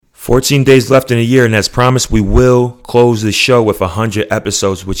14 days left in a year, and as promised, we will close the show with 100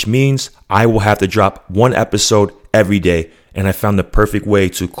 episodes, which means I will have to drop one episode every day. And I found the perfect way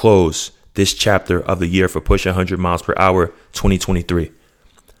to close this chapter of the year for Push 100 Miles Per Hour 2023.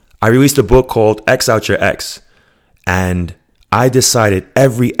 I released a book called X Out Your Ex, and I decided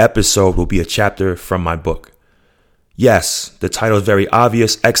every episode will be a chapter from my book. Yes, the title is very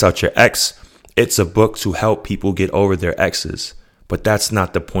obvious, X Out Your Ex. It's a book to help people get over their exes. But that's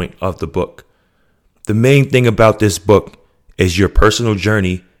not the point of the book. The main thing about this book is your personal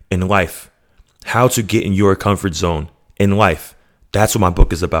journey in life. How to get in your comfort zone in life. That's what my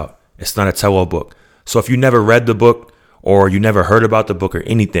book is about. It's not a tell-all book. So if you never read the book or you never heard about the book or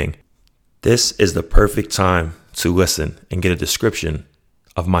anything, this is the perfect time to listen and get a description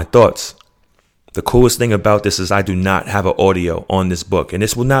of my thoughts. The coolest thing about this is I do not have an audio on this book, and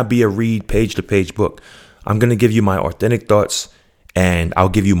this will not be a read page-to-page book. I'm going to give you my authentic thoughts, and I'll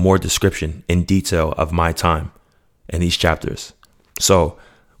give you more description in detail of my time in these chapters. So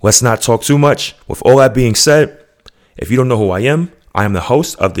let's not talk too much. With all that being said, if you don't know who I am the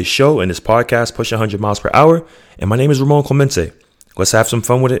host of this show and this podcast, Push 100 Miles Per Hour, and my name is Ramon Clemente. Let's have some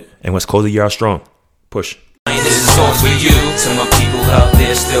fun with it, and let's close the year out strong. Push. This song's for you, to my people out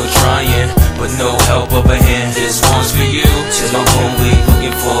there still trying, but no help of a hand. This one's for you, to my homie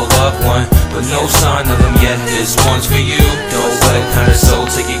looking for a loved one, but no sign of them yet. This one's for you, don't let kind of soul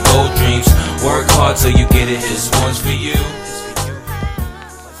take your gold dreams. Work hard till you get it. This one's for you.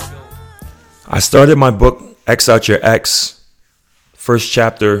 I started my book, X Out Your Ex, first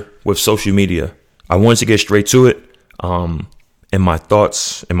chapter with social media. I wanted to get straight to it. In my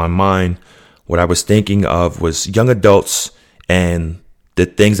thoughts, in my mind, what I was thinking of was young adults and the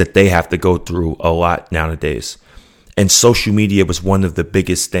things that they have to go through a lot nowadays. And social media was one of the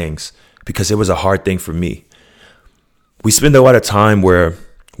biggest things because it was a hard thing for me. We spend a lot of time where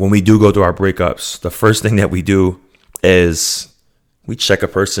when we do go through our breakups, the first thing that we do is we check a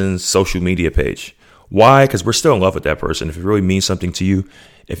person's social media page. Why? Because we're still in love with that person. If it really means something to you,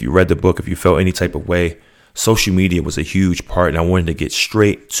 if you read the book, if you felt any type of way, social media was a huge part, and I wanted to get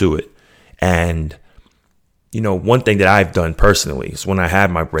straight to it. And, you know, one thing that I've done personally is when I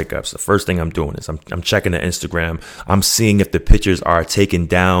had my breakups, the first thing I'm doing is I'm checking the Instagram. I'm seeing if the pictures are taken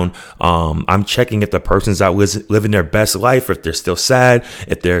down. I'm checking if the person's out living their best life, or if they're still sad,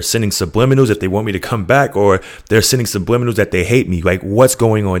 if they're sending subliminals, if they want me to come back, or if they're sending subliminals that they hate me. Like, what's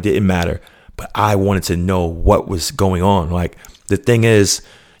going on? It didn't matter. But I wanted to know what was going on. Like, the thing is,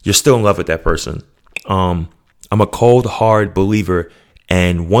 you're still in love with that person. I'm a cold, hard believer.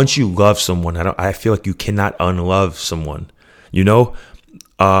 And once you love someone, I feel like you cannot unlove someone. You know,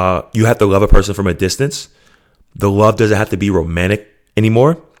 you have to love a person from a distance. The love doesn't have to be romantic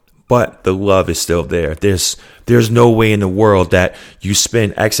anymore, but the love is still there. There's no way in the world that you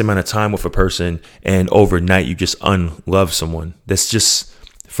spend X amount of time with a person and overnight you just unlove someone. That's just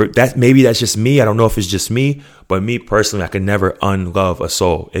maybe that's just me. I don't know if it's just me, but me personally, I can never unlove a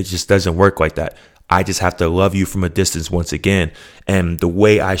soul. It just doesn't work like that. I just have to love you from a distance once again. And the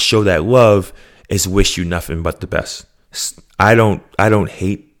way I show that love is wish you nothing but the best. I don't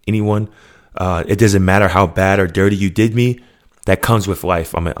hate anyone. It doesn't matter how bad or dirty you did me. That comes with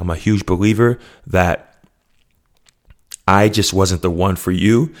life. I'm a huge believer that I just wasn't the one for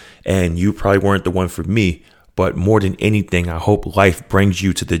you, and you probably weren't the one for me. But more than anything, I hope life brings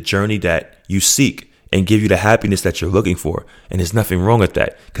you to the journey that you seek and give you the happiness that you're looking for. And there's nothing wrong with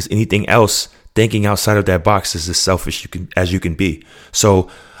that, because anything else, thinking outside of that box, is as selfish as you can be. So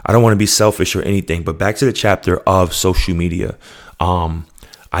I don't want to be selfish or anything, but back to the chapter of social media.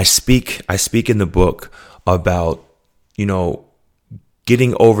 I speak in the book about, you know,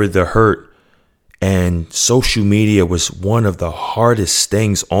 getting over the hurt, and social media was one of the hardest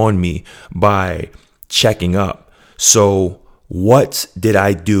things on me by checking up. So what did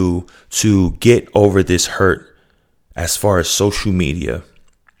I do to get over this hurt as far as social media?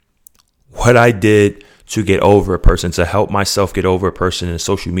 What I did to get over a person, to help myself get over a person in a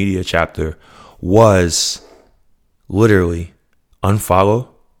social media chapter, was literally unfollow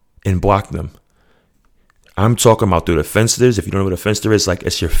and block them. I'm talking about through the Finsters. If you don't know what a Finster is, like,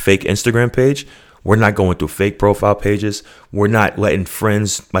 it's your fake Instagram page. We're not going through fake profile pages. We're not letting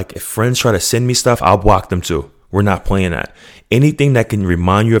friends, like, if friends try to send me stuff, I'll block them too. We're not playing that. Anything that can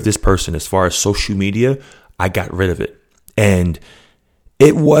remind you of this person as far as social media, I got rid of it. And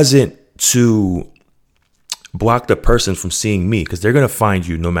it wasn't to block the person from seeing me, because they're going to find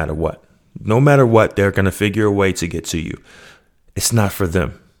you no matter what. No matter what, they're going to figure a way to get to you. It's not for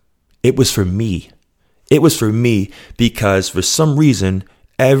them. It was for me. It was for me because for some reason,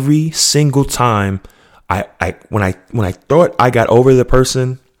 every single time when I thought I got over the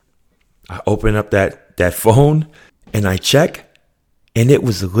person, I open up that phone and I check, and it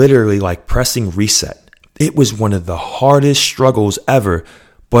was literally like pressing reset. It was one of the hardest struggles ever,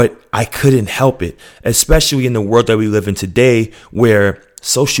 but I couldn't help it, especially in the world that we live in today where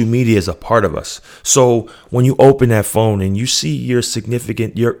social media is a part of us. So when you open that phone and you see your ex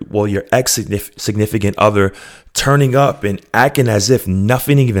significant other turning up and acting as if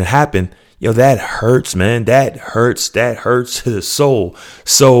nothing even happened, that hurts, man. That hurts to the soul.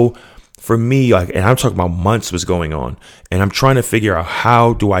 So for me, and I'm talking about months was going on, and I'm trying to figure out,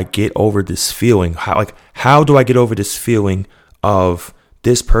 how do I get over this feeling? How do I get over this feeling of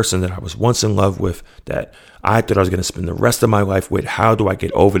this person that I was once in love with, that I thought I was going to spend the rest of my life with? How do I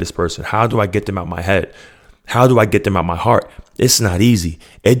get over this person? How do I get them out my head? How do I get them out my heart? It's not easy.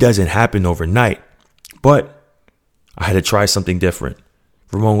 It doesn't happen overnight, but I had to try something different.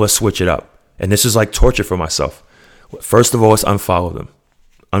 Ramon, let's switch it up. And this is like torture for myself. First of all, let's unfollow them.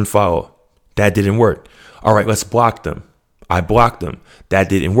 Unfollow. That didn't work. All right, let's block them. I blocked them. That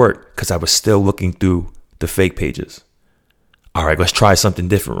didn't work because I was still looking through the fake pages. All right, let's try something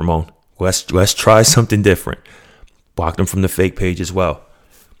different, Ramon. Let's try something different. Block them from the fake page as well.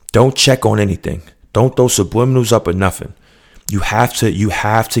 Don't check on anything. Don't throw subliminals up or nothing. You have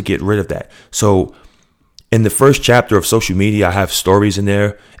to get rid of that. So in the first chapter of social media, I have stories in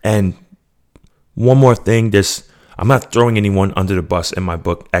there. And one more thing, I'm not throwing anyone under the bus in my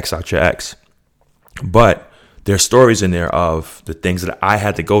book, X Out Your Ex. But there's stories in there of the things that I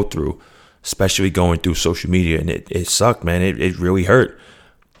had to go through, especially going through social media. And it sucked, man. It really hurt.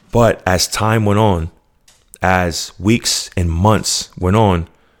 But as time went on, as weeks and months went on,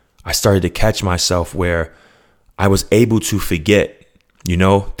 I started to catch myself where I was able to forget.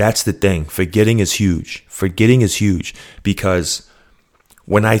 That's the thing. Forgetting is huge. Forgetting is huge because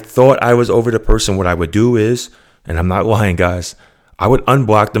when I thought I was over the person, what I would do is, and I'm not lying, guys, I would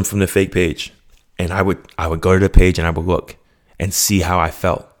unblock them from the fake page. And I would go to the page and I would look and see how I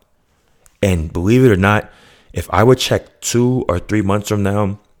felt. And believe it or not, if I would check 2 or 3 months from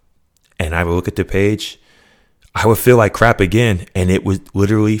now and I would look at the page, I would feel like crap again. And it would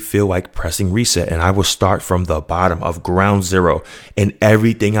literally feel like pressing reset. And I would start from the bottom of ground zero. And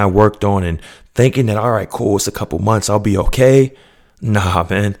everything I worked on and thinking that, all right, cool, it's a couple months, I'll be okay. Nah,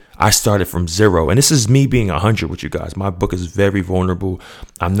 man, I started from zero. And this is me being 100 with you guys. My book is very vulnerable.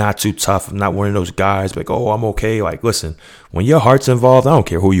 I'm not too tough. I'm not one of those guys like, oh, I'm okay. Like, listen, when your heart's involved, I don't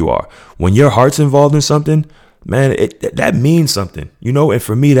care who you are. When your heart's involved in something, man, that means something, and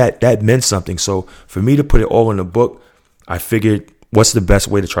for me, that meant something. So for me to put it all in the book, I figured, what's the best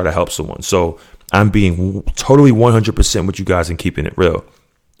way to try to help someone? So I'm being totally 100% with you guys and keeping it real.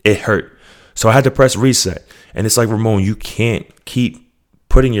 It hurt. So I had to press reset. And it's like, Ramon, you can't keep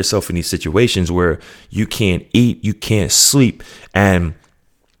putting yourself in these situations where you can't eat, you can't sleep. And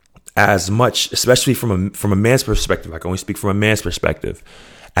as much, especially from a man's perspective, I can only speak from a man's perspective,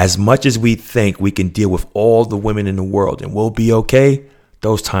 as much as we think we can deal with all the women in the world and we'll be okay,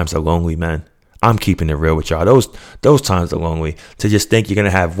 those times are lonely, man. I'm keeping it real with y'all. Those times are lonely. To just think you're going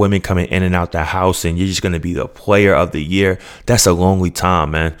to have women coming in and out the house and you're just going to be the player of the year. That's a lonely time,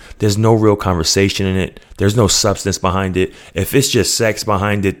 man. There's no real conversation in it. There's no substance behind it. If it's just sex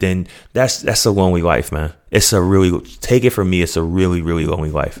behind it, then that's a lonely life, man. Take it from me, it's a really, really lonely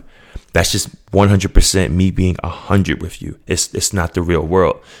life. That's just 100% me being 100 with you. It's not the real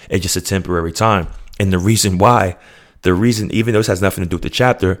world. It's just a temporary time. And the reason, even though this has nothing to do with the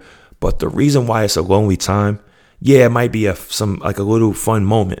chapter, but the reason why it's a lonely time, yeah, it might be a little fun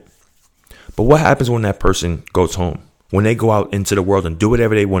moment. But what happens when that person goes home? When they go out into the world and do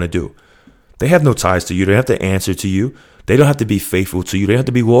whatever they want to do? They have no ties to you. They don't have to answer to you. They don't have to be faithful to you. They don't have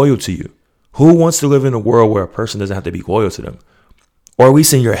to be loyal to you. Who wants to live in a world where a person doesn't have to be loyal to them? Or at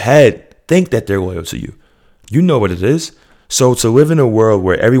least in your head, think that they're loyal to you. You know what it is. So to live in a world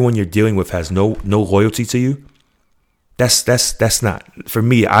where everyone you're dealing with has no loyalty to you, that's not, for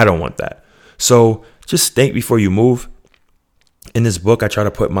me, I don't want that. So just think before you move. In this book, I try to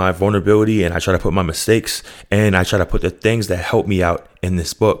put my vulnerability and I try to put my mistakes and I try to put the things that help me out in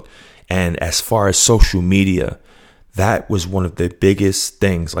this book. And as far as social media, that was one of the biggest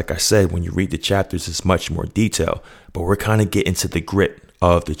things. Like I said, when you read the chapters, it's much more detail, but we're kind of getting to the grit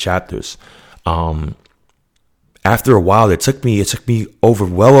of the chapters. After a while, it took me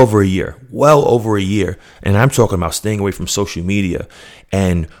well over a year. And I'm talking about staying away from social media.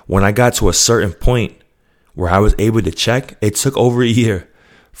 And when I got to a certain point where I was able to check, it took over a year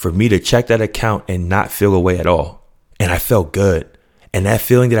for me to check that account and not feel away at all. And I felt good. And that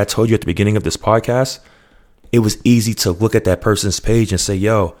feeling that I told you at the beginning of this podcast, it was easy to look at that person's page and say,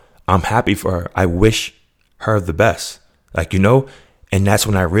 yo, I'm happy for her. I wish her the best. And that's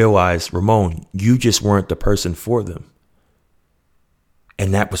when I realized, Ramon, you just weren't the person for them.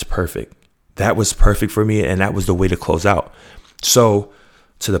 And that was perfect. That was perfect for me. And that was the way to close out. So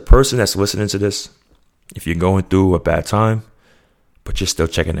to the person that's listening to this, if you're going through a bad time, but you're still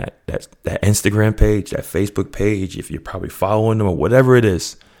checking that Instagram page, that Facebook page, if you're probably following them or whatever it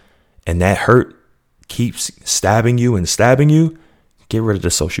is, and that hurt keeps stabbing you, get rid of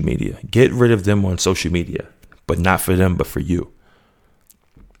the social media. Get rid of them on social media, but not for them, but for you.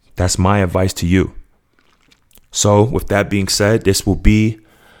 That's my advice to you. So with that being said, this will be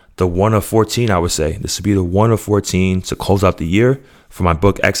the 1 of 14, I would say. This will be the 1 of 14 to close out the year for my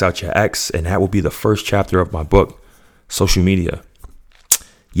book, X Out Your Ex. And that will be the first chapter of my book, Social Media.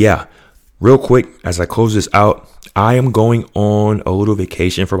 Yeah, real quick, as I close this out, I am going on a little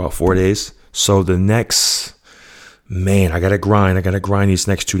vacation for about 4 days. So the next, I got to grind these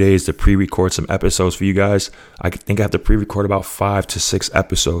next 2 days to pre-record some episodes for you guys. I think I have to pre-record about 5 to 6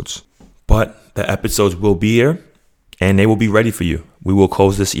 episodes. But the episodes will be here and they will be ready for you. We will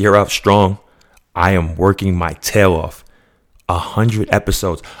close this year out strong. I am working my tail off. 100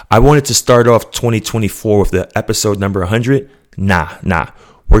 episodes. I wanted to start off 2024 with the episode number 100. Nah.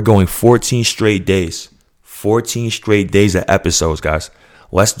 We're going 14 straight days. 14 straight days of episodes, guys.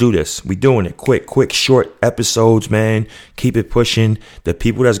 Let's do this. We doing it. Quick, short episodes, man. Keep it pushing. The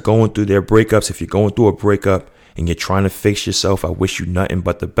people that's going through their breakups, if you're going through a breakup and you're trying to fix yourself, I wish you nothing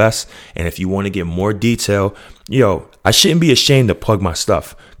but the best. And if you want to get more detail, I shouldn't be ashamed to plug my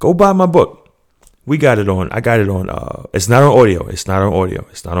stuff. Go buy my book. I got it on. It's not on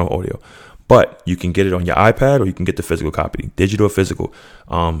audio. But you can get it on your iPad or you can get the physical copy, digital or physical,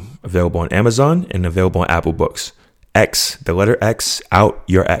 available on Amazon and available on Apple Books. X, the letter X, Out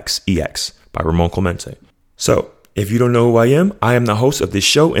Your Ex, EX, by Ramon Clemente. So, if you don't know who I am the host of this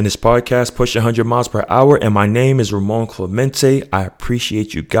show and this podcast, Push 100 Miles Per Hour, and my name is Ramon Clemente. I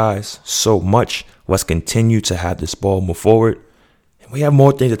appreciate you guys so much. Let's continue to have this ball move forward. And we have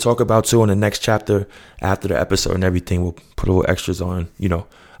more things to talk about too in the next chapter after the episode and everything. We'll put a little extras on,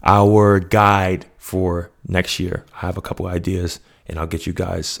 our guide for next year. I have a couple ideas and I'll get you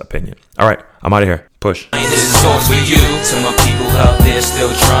guys' opinion. All right, I'm out of here. Push. This song's for you, to my people out there still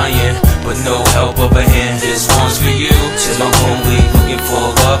trying, but no help of a hand. This one's for you, to my homie looking for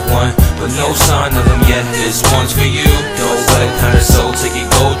a loved one, but no sign of them yet. This one's for you. Don't let kind of soul take your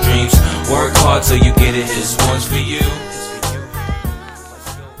gold dreams. Work hard till you get it. This one's for you.